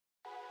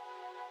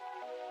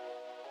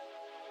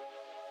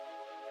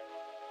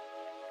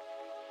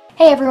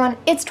Hey everyone,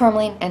 it's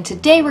Tourmaline, and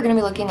today we're going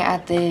to be looking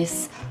at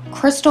this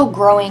crystal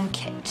growing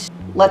kit.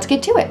 Let's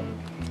get to it.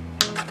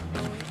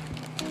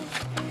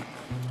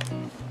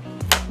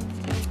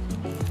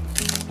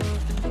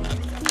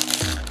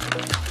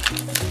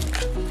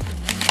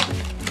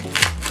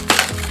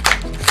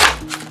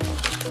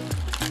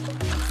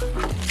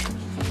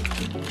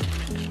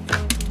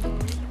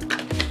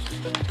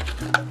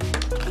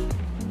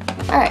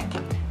 Alright,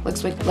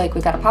 looks like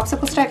we got a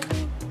popsicle stick,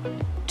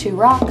 2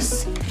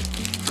 rocks,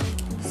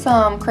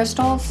 some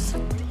crystals,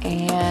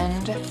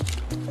 and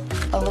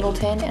a little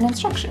tin and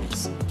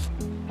instructions.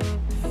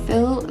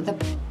 Fill the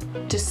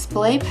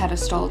display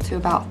pedestal to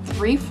about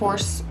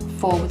 3/4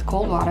 full with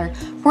cold water.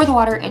 Pour the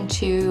water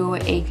into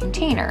a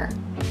container.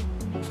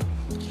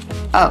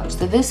 Oh,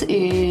 so this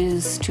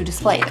is to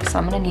display it, so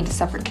I'm going to need a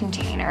separate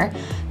container.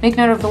 Make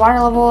note of the water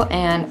level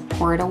and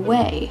pour it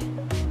away.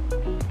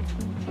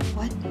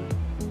 What?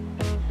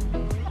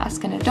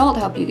 Ask an adult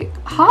to help you get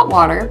hot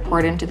water, pour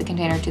it into the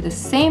container to the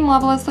same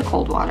level as the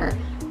cold water.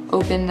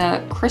 Open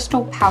the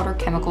crystal powder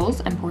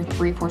chemicals and pour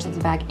 3/4 of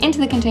the bag into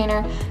the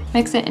container.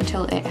 Mix it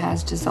until it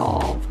has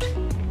dissolved.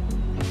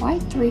 Why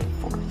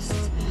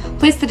 3/4?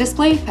 Place the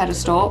display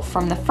pedestal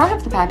from the front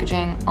of the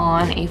packaging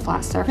on a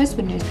flat surface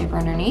with newspaper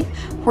underneath.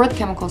 Pour the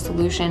chemical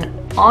solution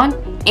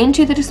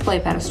into the display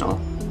pedestal.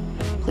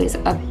 Place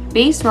a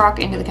base rock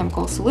into the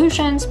chemical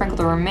solution. Sprinkle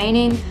the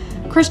remaining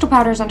crystal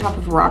powders on top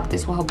of a rock.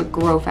 This will help it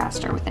grow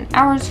faster. Within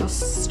hours, you'll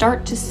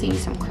start to see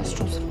some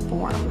crystals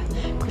form.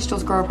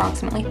 Crystals grow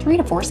approximately 3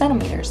 to 4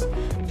 centimeters.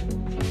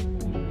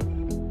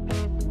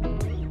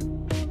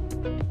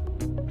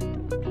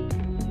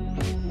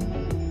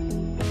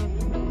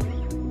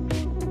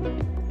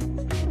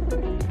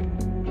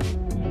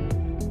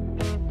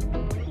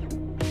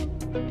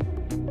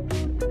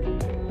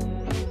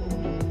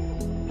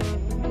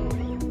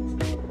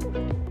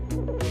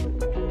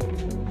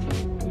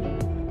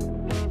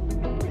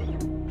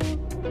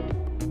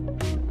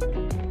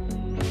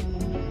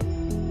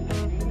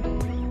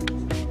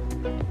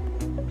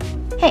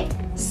 Hey,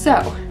 so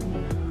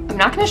I'm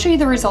not going to show you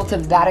the results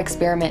of that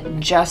experiment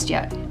just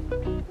yet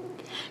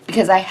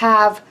because I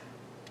have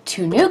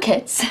 2 new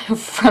kits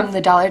from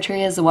the Dollar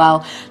Tree as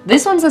well.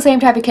 This one's the same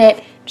type of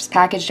kit, just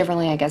packaged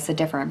differently, I guess a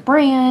different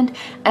brand.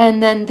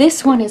 And then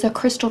this one is a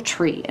crystal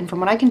tree. And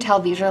from what I can tell,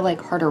 these are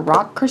like harder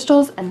rock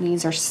crystals and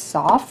these are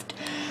soft.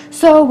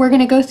 So we're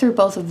going to go through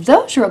both of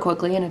those real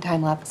quickly in a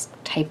time-lapse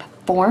type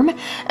form.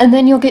 And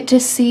then you'll get to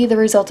see the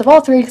results of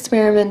all 3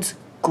 experiments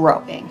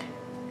growing.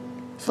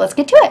 So let's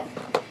get to it.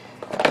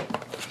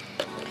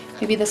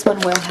 Maybe this one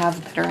will have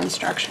better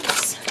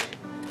instructions.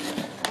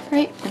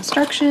 Right,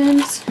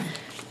 instructions.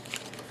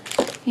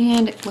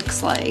 And it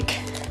looks like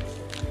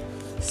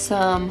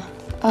some,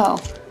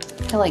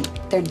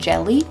 they're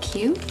jelly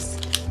cubes.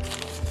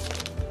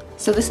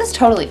 So this is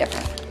totally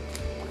different.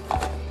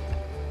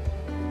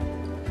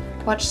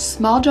 Watch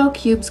small gel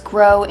cubes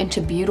grow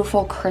into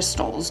beautiful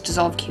crystals.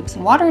 Dissolve cubes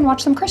in water and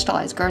watch them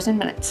crystallize. Grows in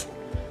minutes.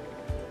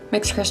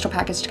 Mix crystal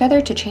packets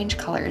together to change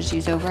colors.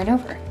 Use over and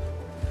over.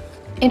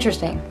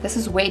 Interesting. This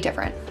is way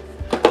different.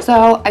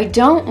 So I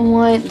don't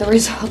want the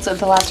results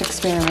of the last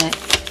experiment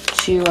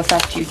to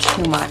affect you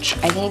too much.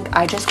 I think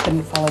I just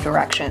couldn't follow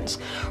directions.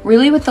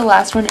 Really with the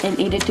last one, it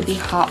needed to be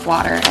hot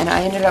water and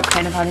I ended up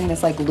kind of having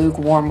this like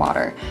lukewarm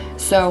water.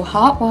 So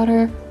hot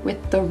water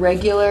with the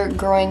regular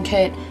growing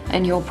kit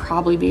and you'll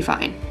probably be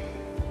fine.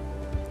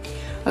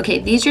 Okay,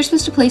 these you're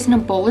supposed to place in a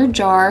bowl or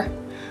jar,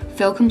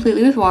 fill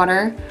completely with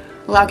water,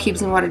 allow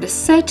cubes in water to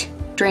sit,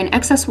 drain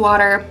excess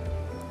water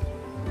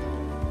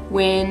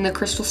when the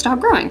crystals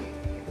stop growing.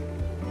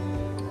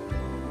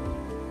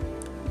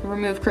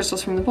 Remove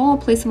crystals from the bowl,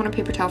 place them on a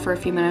paper towel for a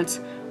few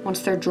minutes. Once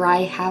they're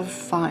dry, have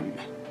fun.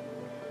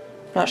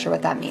 Not sure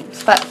what that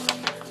means, but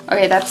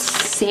okay, that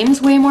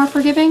seems way more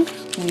forgiving.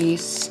 We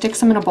stick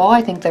some in a bowl.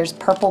 I think there's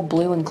purple,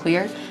 blue, and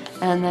clear,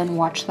 and then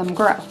watch them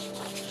grow.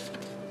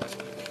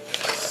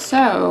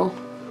 So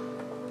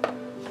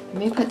let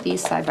me put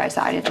these side by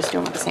side and just do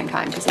them at the same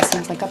time because this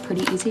seems like a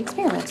pretty easy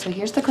experiment. So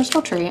here's the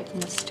crystal tree. I'm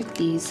gonna stick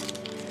these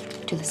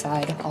to the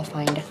side. I'll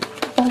find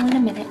a bowl in a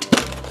minute.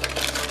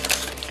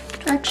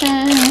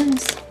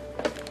 Directions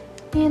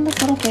and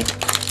this little kit.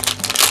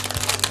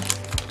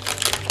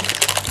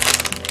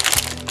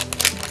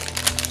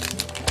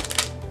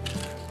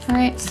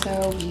 Alright,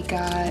 so we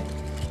got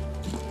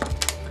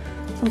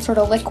some sort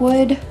of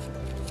liquid,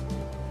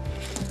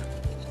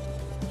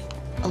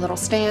 a little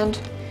stand,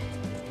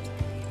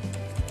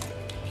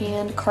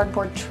 and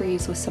cardboard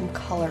trees with some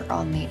color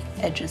on the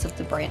edges of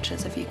the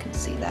branches, if you can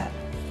see that.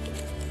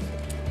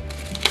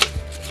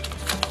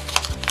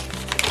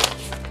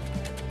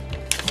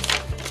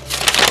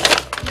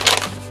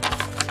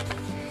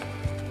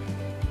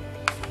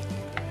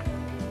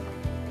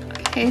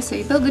 Okay, so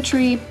you build the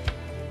tree,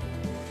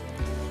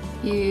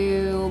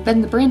 you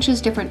bend the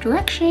branches different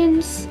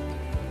directions,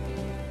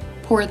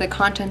 pour the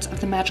contents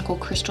of the magical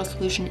crystal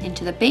solution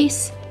into the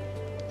base,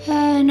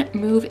 and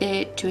move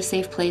it to a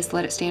safe place.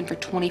 Let it stand for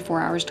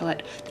 24 hours to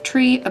let the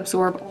tree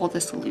absorb all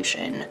the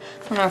solution.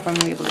 I don't know if I'm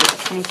gonna be able to do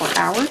a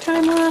 24-hour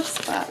time lapse,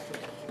 but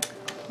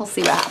we'll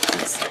see what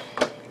happens.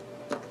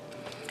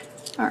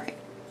 All right,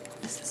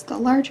 this is the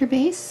larger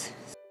base.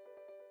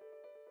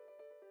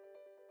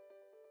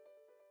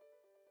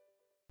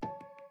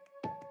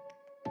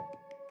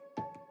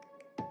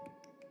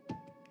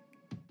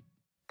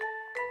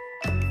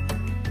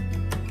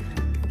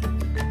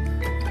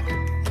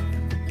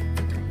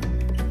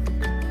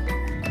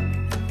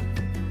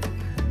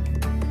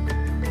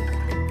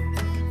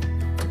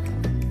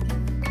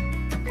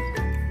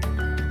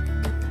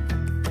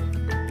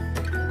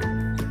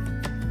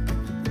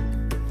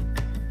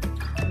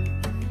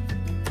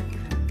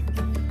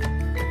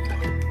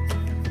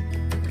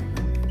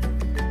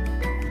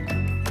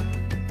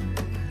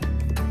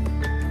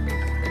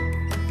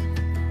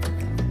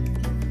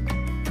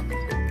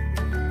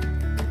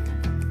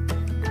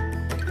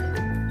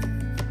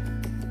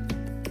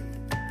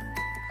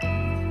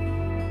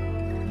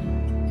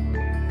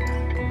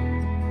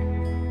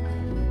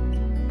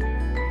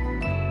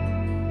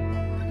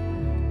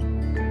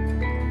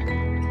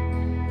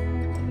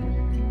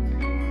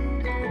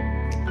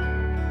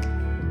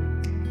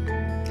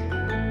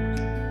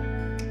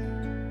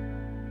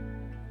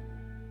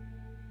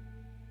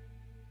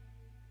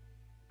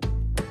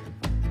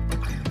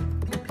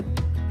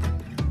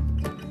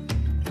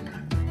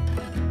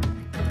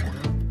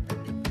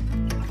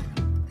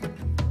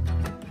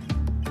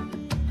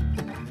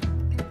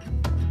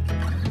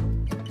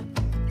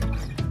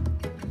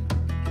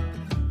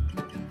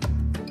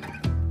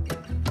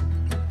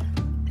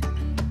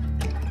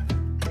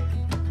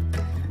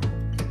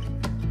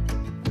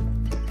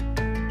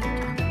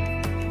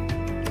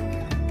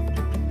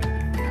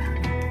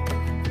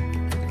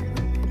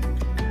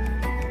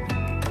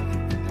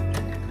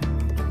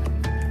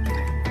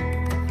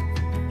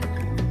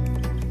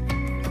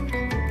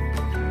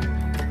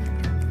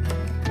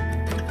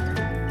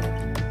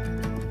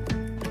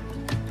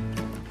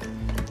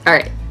 All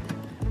right,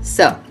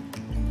 so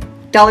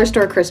dollar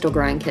store crystal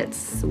growing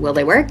kits. Will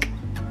they work?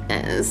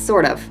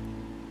 Sort of.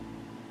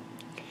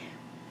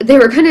 They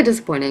were kind of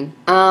disappointing.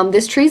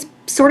 This tree's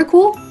sort of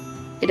cool.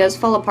 It does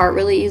fall apart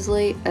really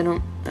easily. I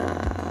don't,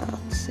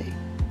 let's see.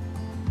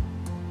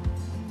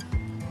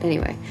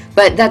 Anyway,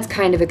 but that's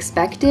kind of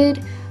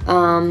expected.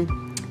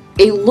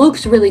 It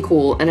looks really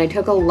cool, and I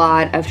took a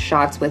lot of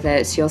shots with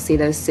it, so you'll see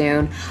those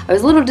soon. I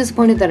was a little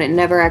disappointed that it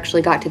never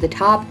actually got to the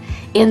top,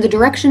 and the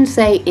directions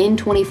say in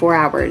 24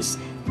 hours.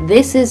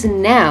 This is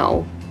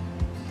now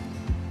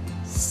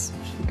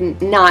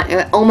not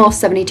almost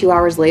 72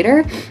 hours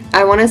later.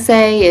 I want to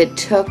say it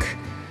took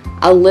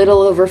a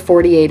little over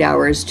 48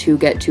 hours to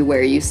get to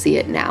where you see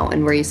it now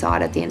and where you saw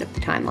it at the end of the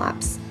time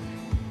lapse.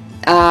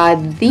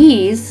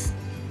 These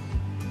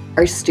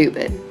are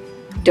stupid.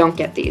 Don't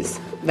get these.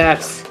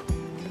 That's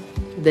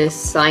this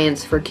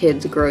Science for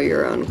Kids Grow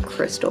Your Own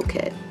Crystal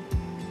Kit.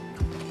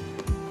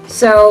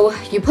 So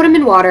you put them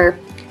in water.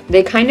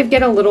 They kind of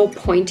get a little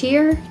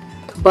pointier,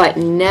 but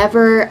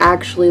never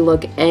actually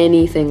look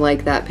anything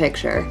like that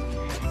picture.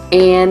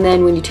 And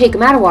then when you take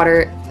them out of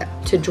water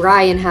to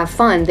dry and have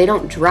fun, they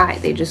don't dry.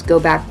 They just go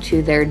back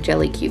to their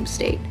jelly cube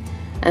state.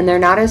 And they're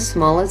not as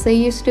small as they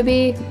used to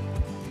be,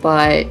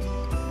 but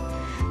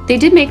they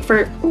did make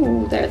for,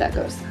 ooh, there that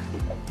goes.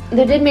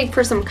 They did make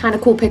for some kind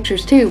of cool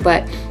pictures too,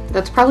 but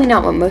that's probably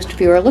not what most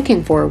of you are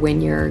looking for when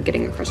you're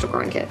getting a crystal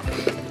growing kit.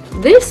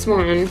 This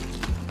one,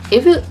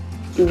 if it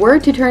were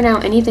to turn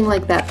out anything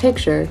like that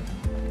picture,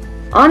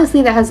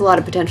 honestly, that has a lot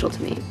of potential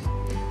to me.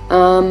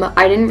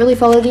 I didn't really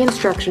follow the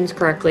instructions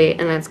correctly,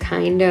 and that's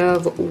kind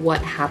of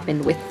what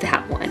happened with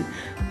that one.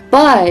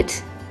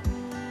 But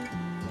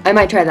I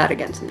might try that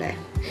again someday.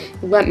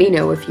 Let me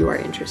know if you are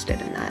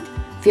interested in that.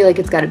 I feel like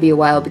it's got to be a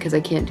while because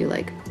I can't do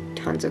like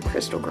tons of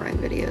crystal growing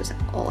videos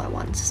all at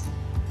once.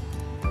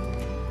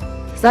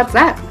 So that's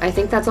that. I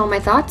think that's all my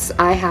thoughts.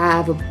 I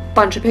have a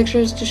bunch of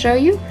pictures to show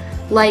you.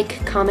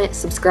 Like, comment,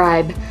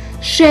 subscribe,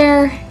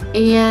 share,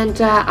 and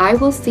I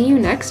will see you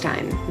next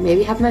time.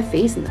 Maybe have my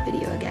face in the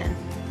video again.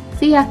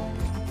 See ya!